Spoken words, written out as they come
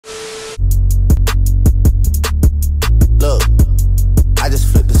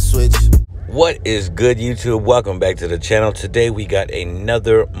What is good, YouTube? Welcome back to the channel. Today we got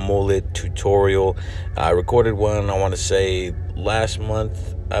another mullet tutorial. I recorded one, I want to say last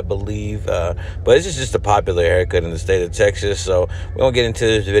month, I believe, but this is just a popular haircut in the state of Texas, so we're gonna get into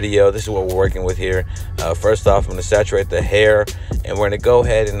this video. This is what we're working with here. First off, I'm gonna saturate the hair, and we're gonna go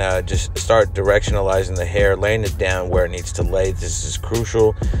ahead and just start directionalizing the hair, laying it down where it needs to lay. This is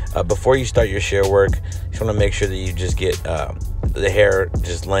crucial. Before you start your shear work, you just want to make sure that you just get the hair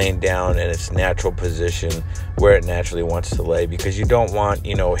just laying down in its natural position where it naturally wants to lay, because you don't want,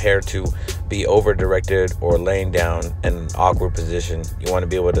 hair to be over directed or laying down in an awkward position. You want to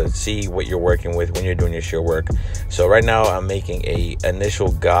be able to see what you're working with when you're doing your shear work. So right now I'm making a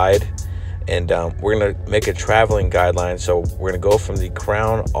initial guide, and we're going to make a traveling guideline. So we're going to go from the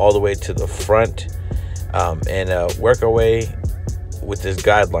crown all the way to the front and work our way with this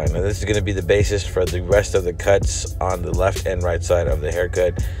guideline. And this is going to be the basis for the rest of the cuts on the left and right side of the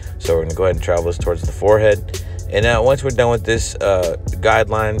haircut. So we're going to go ahead and travel this towards the forehead. And now once we're done with this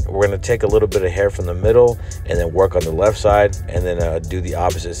guideline, we're going to take a little bit of hair from the middle and then work on the left side, and then do the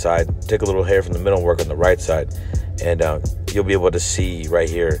opposite side. Take a little hair from the middle and work on the right side. And you'll be able to see right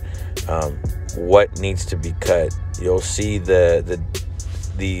here what needs to be cut. You'll see the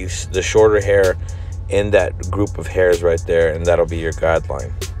shorter hair in that group of hairs right there, and that'll be your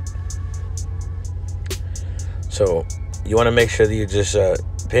guideline. So you want to make sure that you're just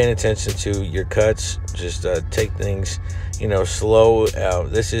paying attention to your cuts. Just take things slow.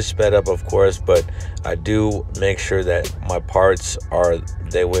 This is sped up, of course, but I do make sure that my parts are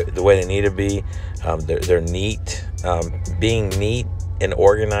the way they need to be. They're neat. Being neat and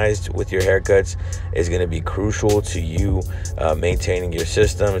organized with your haircuts is going to be crucial to you maintaining your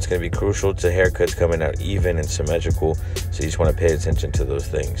system. It's going to be crucial to haircuts coming out even and symmetrical. So you just want to pay attention to those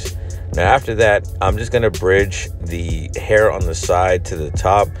things. Now after that, I'm just going to bridge the hair on the side to the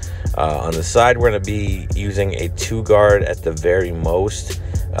top. On the side, we're going to be using a 2-guard at the very most,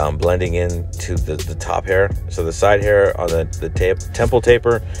 blending into the top hair. So the side hair on the temple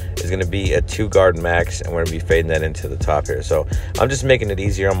taper is going to be a 2-guard max, and we're going to be fading that into the top hair. So I'm just making it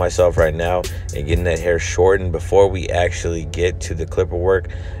easier on myself right now and getting that hair shortened before we actually get to the clipper work.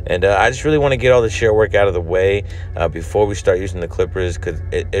 And I just really want to get all the shear work out of the way before we start using the clippers, because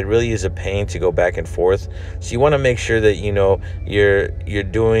it really is a pain to go back and forth. So you want to make sure that you're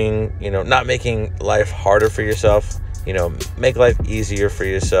doing, not making life harder for yourself. Make life easier for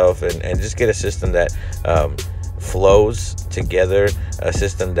yourself, and just get a system that flows together, a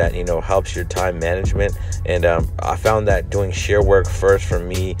system that helps your time management. And I found that doing shear work first for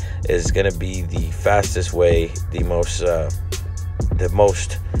me is going to be the fastest way, the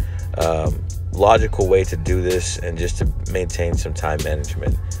most logical way to do this, and just to maintain some time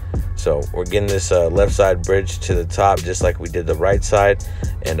management. So we're getting this left side bridge to the top just like we did the right side.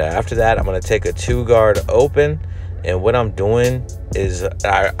 And after that, I'm going to take a 2-guard open. And what I'm doing is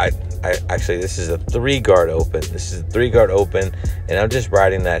actually, this is a 3-guard open. This is a 3-guard open, and I'm just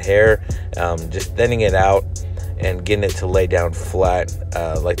riding that hair, just thinning it out and getting it to lay down flat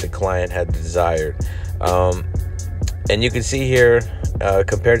like the client had desired. And you can see here,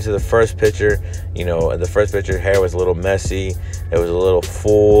 compared to the first picture, the first picture hair was a little messy. It was a little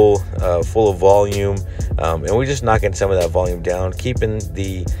full of volume, and we're just knocking some of that volume down, keeping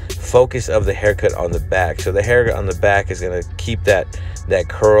the focus of the haircut on the back. So the hair on the back is going to keep that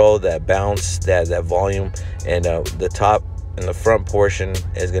curl, that bounce, that volume, and the top and the front portion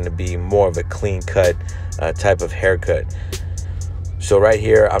is going to be more of a clean cut type of haircut. So right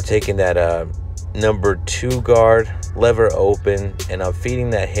here, I'm taking that number 2-guard lever open, and I'm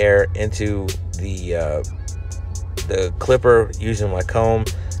feeding that hair into the clipper using my comb,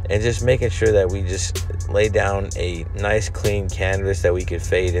 and just making sure that we just lay down a nice clean canvas that we could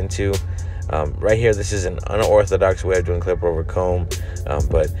fade into. Right here, this is an unorthodox way of doing clipper over comb,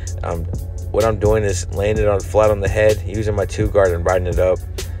 but what I'm doing is laying it on flat on the head, using my 2-guard and riding it up,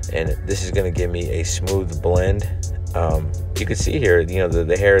 and this is going to give me a smooth blend. You can see here,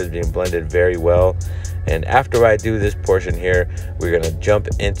 the hair is being blended very well. And after I do this portion here, we're going to jump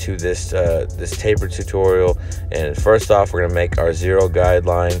into this taper tutorial. And first off, we're going to make our 0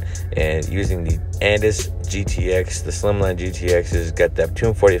 guideline, and using the Andis GTX, the Slimline GTX has got that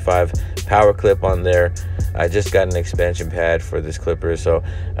 245 power clip on there. I just got an expansion pad for this clipper, so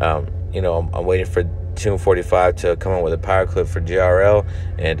I'm waiting for 245 to come up with a power clip for GRL,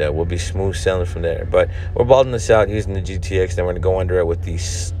 and we'll be smooth sailing from there. But we're balding this out using the GTX. Then we're going to go under it with the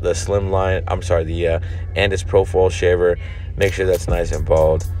Slimline, the Andis Profile shaver. Make sure that's nice and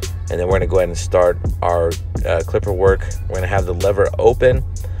bald. And then we're going to go ahead and start our clipper work. We're going to have the lever open.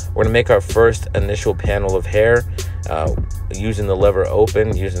 We're going to make our first initial panel of hair, using the lever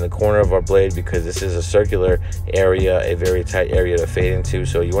open, using the corner of our blade, because this is a circular area, a very tight area to fade into.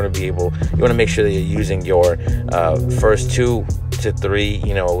 So you want to make sure that you're using your first 2 to 3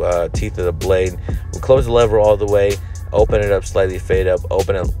 teeth of the blade. We close the lever all the way, open it up slightly, fade up,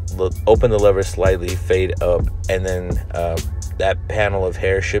 open the lever slightly, fade up, and then that panel of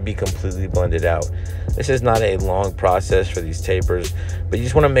hair should be completely blended out. This is not a long process for these tapers, but you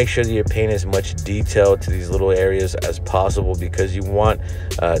just want to make sure that you're paying as much detail to these little areas as possible, because you want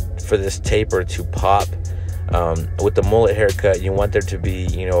for this taper to pop. With the mullet haircut, you want there to be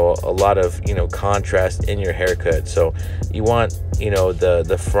a lot of contrast in your haircut. So you want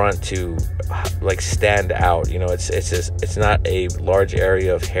the front to like stand out. It's not a large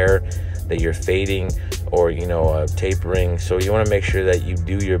area of hair that you're fading or tapering. So you want to make sure that you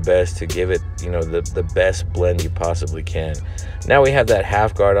do your best to give it the best blend you possibly can. Now we have that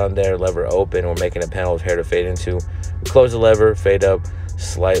half guard on there, lever open. We're making a panel of hair to fade into. We close the lever, fade up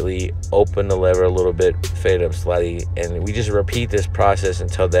slightly, open the lever a little bit, fade up slightly, and we just repeat this process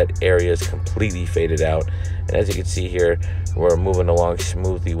until that area is completely faded out. And as you can see here, we're moving along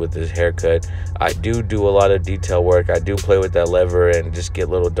smoothly with this haircut. I do a lot of detail work. I do play with that lever and just get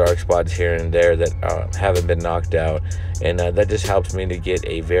little dark spots here and there that haven't been knocked out, and that just helps me to get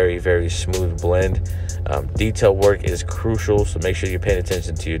a very, very smooth blend. Detail work is crucial, so make sure you're paying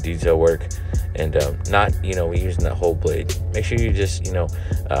attention to your detail work and not using that whole blade. Make sure you just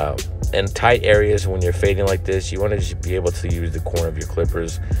in tight areas when you're fading like this, you want to just be able to use the corner of your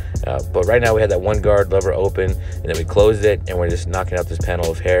clippers. But right now we have that one guard, lever open, and then we closed it, and we're just knocking out this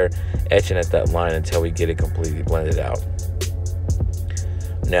panel of hair, etching at that line until we get it completely blended out.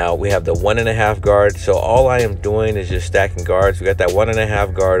 Now we have the 1.5 guard. So all I am doing is just stacking guards. We got that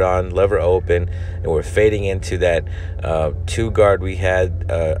 1.5 guard on, lever open, and we're fading into that 2 guard we had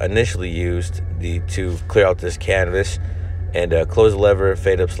initially used to clear out this canvas. And close the lever,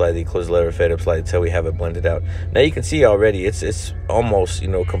 fade up slightly, close the lever, fade up slightly until we have it blended out. Now you can see already it's almost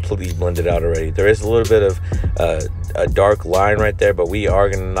completely blended out already. There is a little bit of a dark line right there, but we are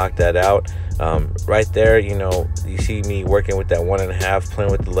going to knock that out. Right there, you see me working with that 1.5,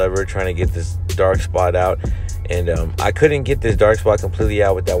 playing with the lever, trying to get this dark spot out. And I couldn't get this dark spot completely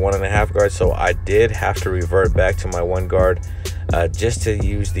out with that 1.5 guard, so I did have to revert back to my 1 guard just to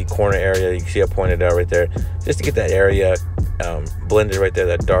use the corner area. You can see I pointed out right there, just to get that area blended right there,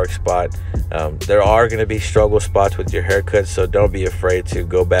 that dark spot. There are going to be struggle spots with your haircut, so don't be afraid to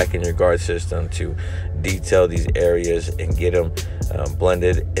go back in your guard system to detail these areas and get them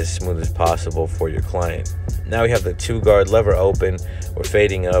blended as smooth as possible for your client. Now we have the 2 guard, lever open, we're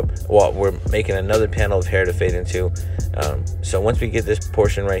fading up. Well, we're making another panel of hair to fade into. So once we get this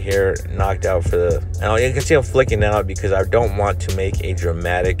portion right here knocked out for the, now you can see I'm flicking out because I don't want to make a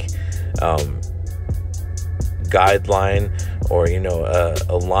dramatic guideline or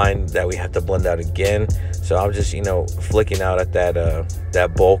a line that we have to blend out again. So I'm just flicking out at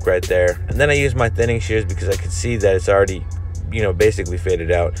that bulk right there, and then I use my thinning shears because I can see that it's already basically faded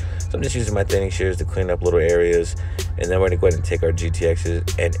out. So I'm just using my thinning shears to clean up little areas, and then we're gonna go ahead and take our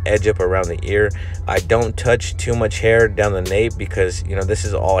GTXs and edge up around the ear. I don't touch too much hair down the nape because this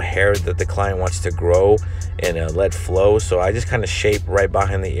is all hair that the client wants to grow and let flow. So I just kind of shape right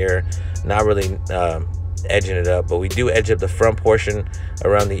behind the ear, not really edging it up, but we do edge up the front portion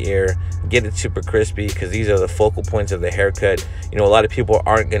around the ear, get it super crispy because these are the focal points of the haircut. A lot of people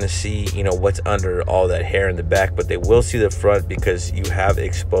aren't going to see what's under all that hair in the back, but they will see the front because you have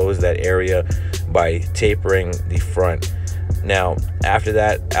exposed that area by tapering the front. Now after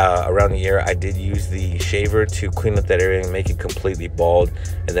that, around the ear, I did use the shaver to clean up that area and make it completely bald.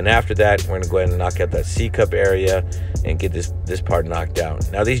 And then after that, we're gonna go ahead and knock out that C-cup area and get this part knocked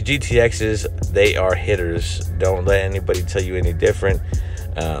out. Now these GTXs, they are hitters. Don't let anybody tell you any different.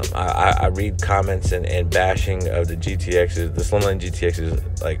 I read comments and bashing of the GTXs, the slimline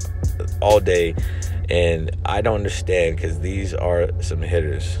GTXs, like all day, and I don't understand because these are some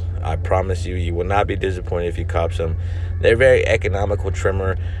hitters. I promise you, you will not be disappointed if you cop some. They're very economical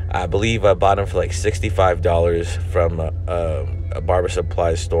trimmer. I believe I bought them for like $65 from a barber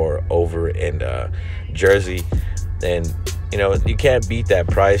supply store over in Jersey. And you can't beat that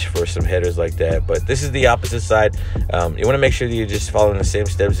price for some hitters like that. But this is the opposite side. You want to make sure that you're just following the same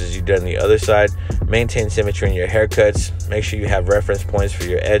steps as you did on the other side. Maintain symmetry in your haircuts. Make sure you have reference points for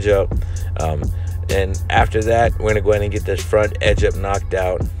your edge up. And after that, we're gonna go ahead and get this front edge up knocked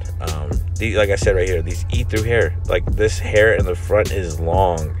out. Like I said right here, these eat through hair. Like this hair in the front is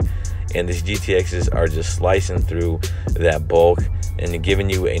long. and these GTXs are just slicing through that bulk and giving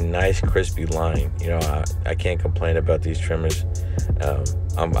you a nice crispy line. You know, I can't complain about these trimmers.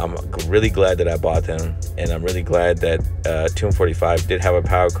 I'm really glad that I bought them, and I'm really glad that 245 did have a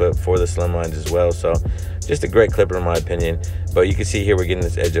power clip for the slim lines as well. So just a great clipper in my opinion. But you can see here we're getting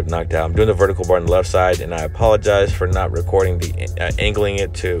this edge up knocked out. I'm doing the vertical bar on the left side, and I apologize for not recording the angling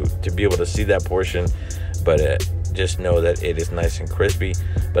it to be able to see that portion, but just know that it is nice and crispy.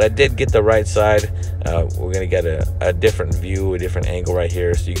 But I did get the right side. We're gonna get a different view, a different angle right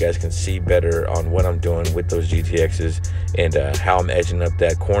here, so you guys can see better on what I'm doing with those GTXs and how I'm edging up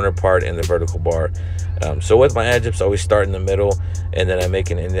that corner part and the vertical bar. So with my edge ups, I always start in the middle, and then I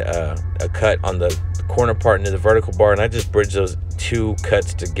make a cut on the corner part into the vertical bar, and I just bridge those two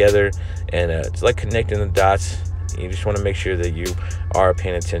cuts together, and it's like connecting the dots. You just want to make sure that you are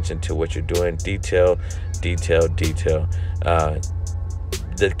paying attention to what you're doing. Detail, detail, detail.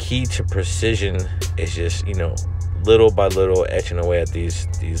 The key to precision is just, you know, little by little etching away at these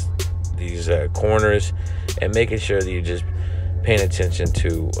corners, and making sure that you're just paying attention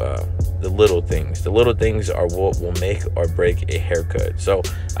to the little things. The little things are what will make or break a haircut. So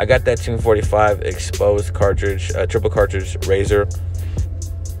I got that 245 exposed cartridge, triple cartridge razor.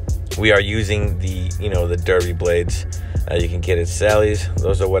 We are using the, you know, the derby blades. You can get at Sally's.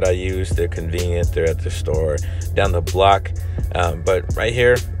 Those are what I use. They're convenient. They're at the store down the block. But right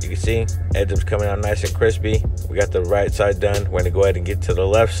here, you can see edge ups coming out nice and crispy. We got the right side done. We're gonna go ahead and get to the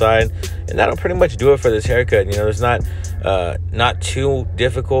left side, and that'll pretty much do it for this haircut. You know, it's not too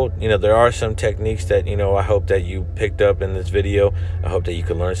difficult. You know, there are some techniques that, you know, I hope that you picked up in this video. I hope that you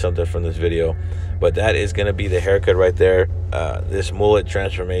can learn something from this video. But that is going to be the haircut right there. This mullet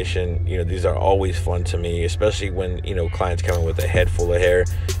transformation, you know, these are always fun to me, especially when, you know, clients come in with a head full of hair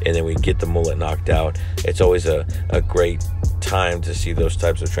and then we get the mullet knocked out. It's always a great time to see those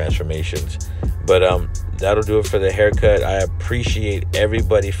types of transformations. But that'll do it for the haircut. I appreciate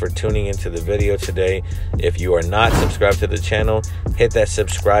everybody for tuning into the video today. If you are not subscribed to the channel, hit that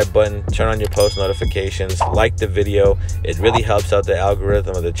subscribe button, turn on your post notifications, like the video. It really helps out the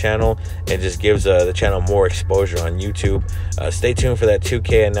algorithm of the channel and just gives the channel more exposure on YouTube. Stay tuned for that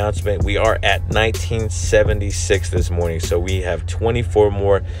 2K announcement. We are at 1976 this morning, so we have 24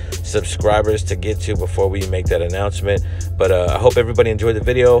 more subscribers to get to before we make that announcement. But I hope everybody enjoyed the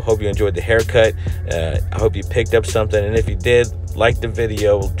video. Hope you enjoyed the haircut. I hope you picked up something, and if you did, like the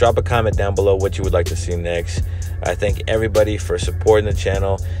video, drop a comment down below what you would like to see next. I thank everybody for supporting the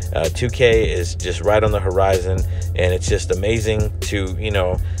channel. 2K is just right on the horizon, and it's just amazing to, you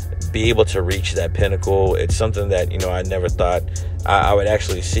know, be able to reach that pinnacle. It's something that, you know, I never thought I would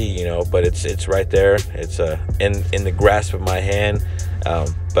actually see, you know, but it's right there. It's in the grasp of my hand.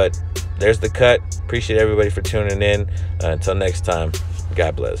 But there's the cut. Appreciate everybody for tuning in. Until next time,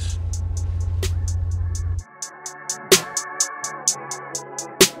 God bless.